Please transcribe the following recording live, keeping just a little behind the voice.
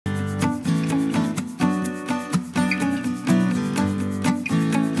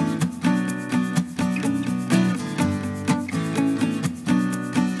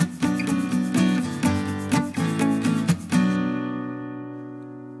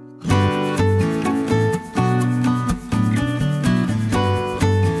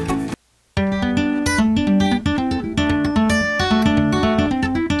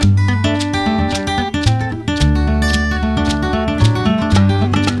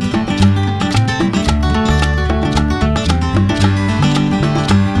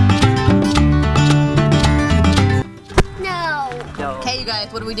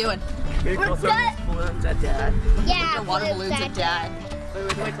doing? We're good. Balloons at Dad. Yeah, the water balloons at Dad. Wait, we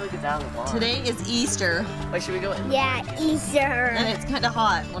can wait till we get down the bar. Today is Easter. Wait, should we go in? Yeah, Easter. And it's kind of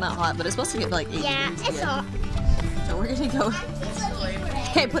hot. Well, not hot, but it's supposed to get like 80 Yeah, degrees it's again. hot. So we're gonna go.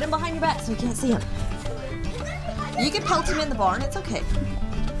 Okay, put him behind your back so we can't see him. You can pelt him in the barn. It's okay.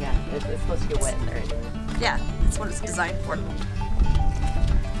 Yeah, it's supposed to get wet in there anyway. Yeah, that's what it's designed for.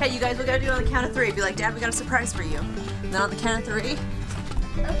 Okay, you guys, we gotta do it on the count of 3. Be like, Dad, we got a surprise for you. And then on the count of 3.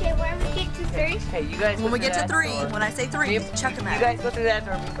 Okay, when we get to 3. Hey, you guys. When we get to that 3, door. when I say 3, chuck him You at guys go through that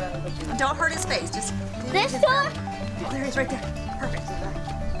door. Don't hurt his face. Just This door? Oh, there he is, right there. Perfect.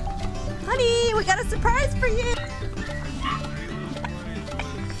 Honey, we got a surprise for you.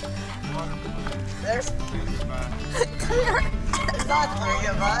 There's Come here. not 3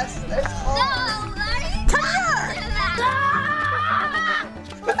 of us. There's 4. No, Come here.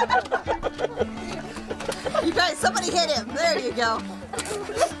 You guys, somebody hit him. There you go.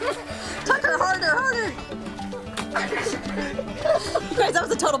 Tucker, harder, harder. You guys, that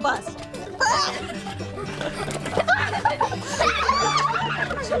was a total bust.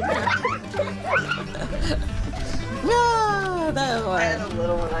 No, that I was. had a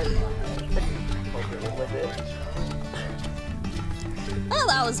little one. I with it. Oh,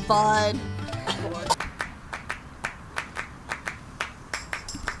 that was fun.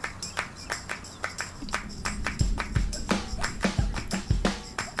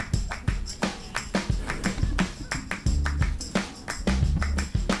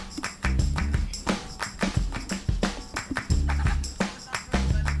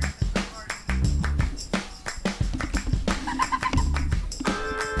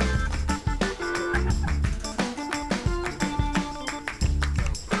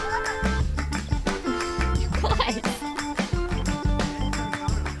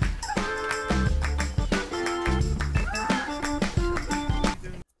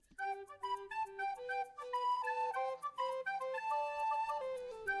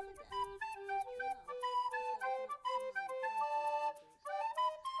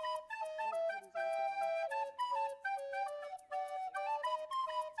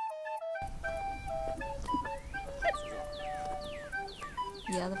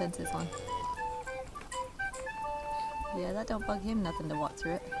 Yeah, the fence is on. Yeah, that don't bug him nothing to walk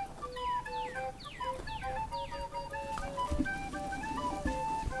through it.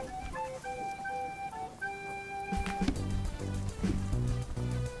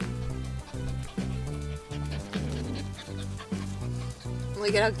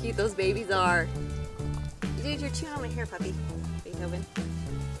 Look at how cute those babies are. Dude, you're chewing on my hair, puppy. Beethoven.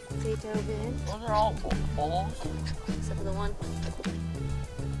 Beethoven. Those are all balls. Except for the one.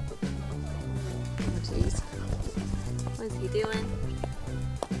 Oh, jeez. What is he doing?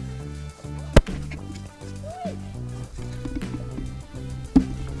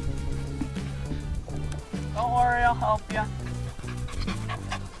 Don't worry, I'll help you.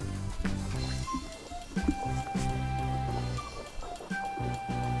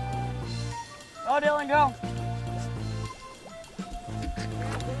 Go, Dylan, go.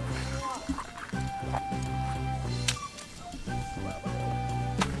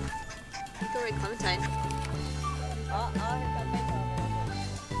 Go right, Clementine.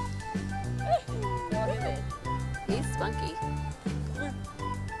 He's spunky.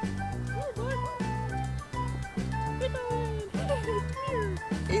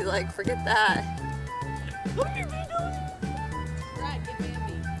 He's like, forget that.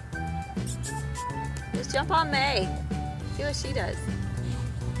 Just jump on May. See what she does.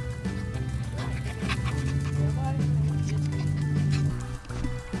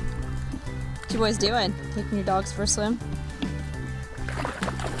 What you boys doing? Taking your dogs for a swim?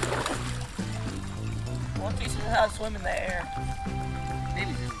 We'll teach them how to swim in the air.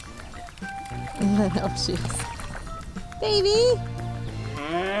 Baby's really good at it. I know she is. Baby!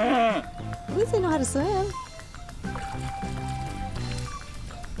 At least they know how to swim.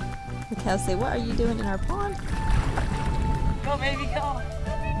 The cows say, what are you doing in our pond? Go, baby, go.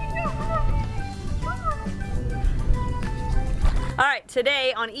 All right,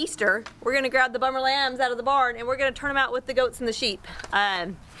 today on Easter, we're gonna grab the bummer lambs out of the barn and we're gonna turn them out with the goats and the sheep.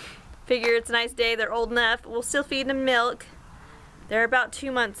 Figure it's a nice day, they're old enough. We'll still feed them milk. They're about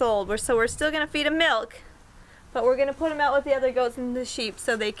 2 months old, so we're still gonna feed them milk, but we're gonna put them out with the other goats and the sheep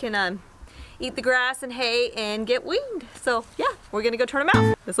so they can eat the grass and hay and get weaned. So yeah, we're gonna go turn them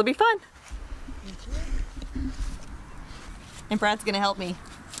out. This will be fun. And Brad's gonna help me.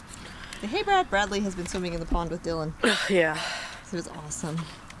 Say, hey Brad, Bradley has been swimming in the pond with Dylan. Yeah. It was awesome.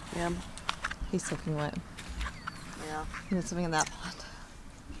 Yeah. He's soaking wet. Yeah. He's been swimming in that pond.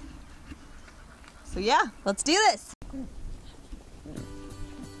 So yeah, let's do this.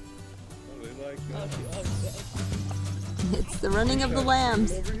 like that. It's the running of the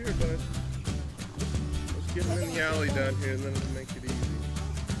lambs. Over here, bud. Let's get them in the alley down here and then it'll make it easy.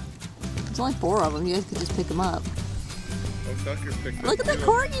 There's only 4 of them. You guys could just pick them up. Oh, Tucker picked up Look at the 2.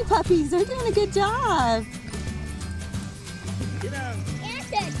 corgi puppies. They're doing a good job. Get out.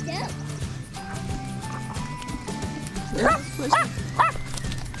 And the duck.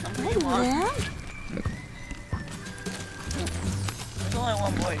 Hey, Lamb. There's only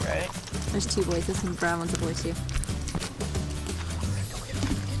one boy, right? There's 2 boys. This one's brown one's a boy too.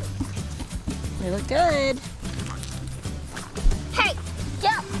 They look good. Hey,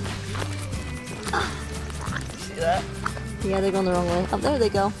 jump. See that? Yeah, they're going the wrong way. Oh, there they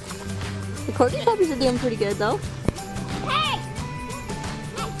go. The corgi puppies are doing pretty good though. Hey.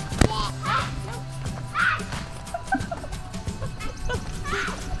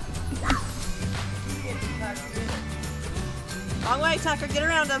 Wrong way, Tucker. Get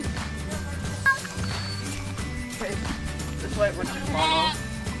around them. This way, what's your follow?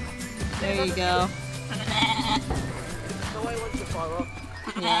 There you go. The way, what's your follow?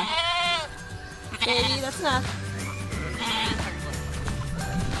 Yeah. Baby, that's enough.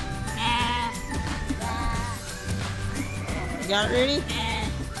 You got it, Rudy?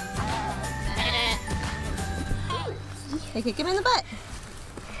 Hey, kick him in the butt.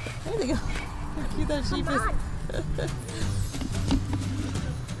 There they go. How cute that sheep is.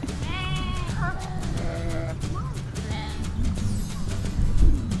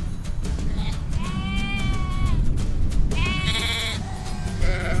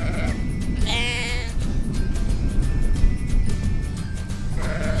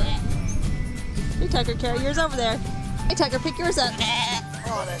 Hey, Tucker, carry yours over there. Hey, Tucker, pick yours up.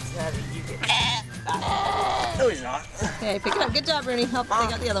 Oh, that's heavy. You get. No, he's not. Okay, pick it up. Good job, Rooney. Help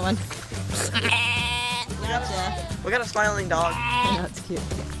take out the other one. Gotcha. We got a smiling dog. I know, it's cute.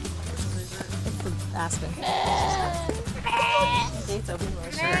 It's the Aspen. Gates open.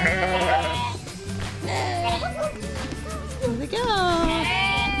 There they go.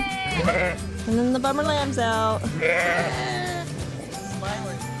 And then the bummer lamb's out.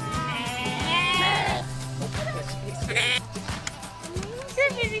 Smiling.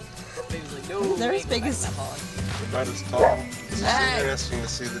 Baby's like, no. They're as big as. About as tall. It's just interesting to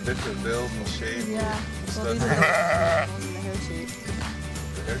see the different build and shape. Yeah. Stuff. Well, these are the hair sheep.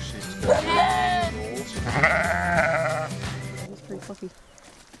 The hair sheep's got holes. It's pretty fluffy.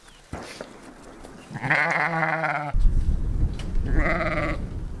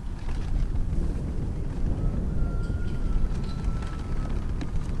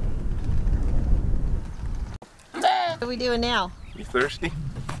 What are we doing now? You thirsty?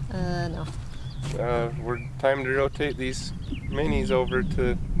 No. We're time to rotate these minis over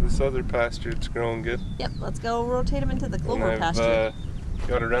to this other pasture. It's growing good. Yep, let's go rotate them into the And clover I've pasture.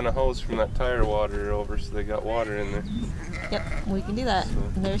 got to run a hose from that tire water over so they got water in there. Yep, we can do that.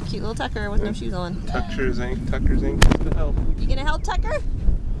 And there's cute little Tucker with no shoes on. Tucker's ankles to help. You gonna help Tucker?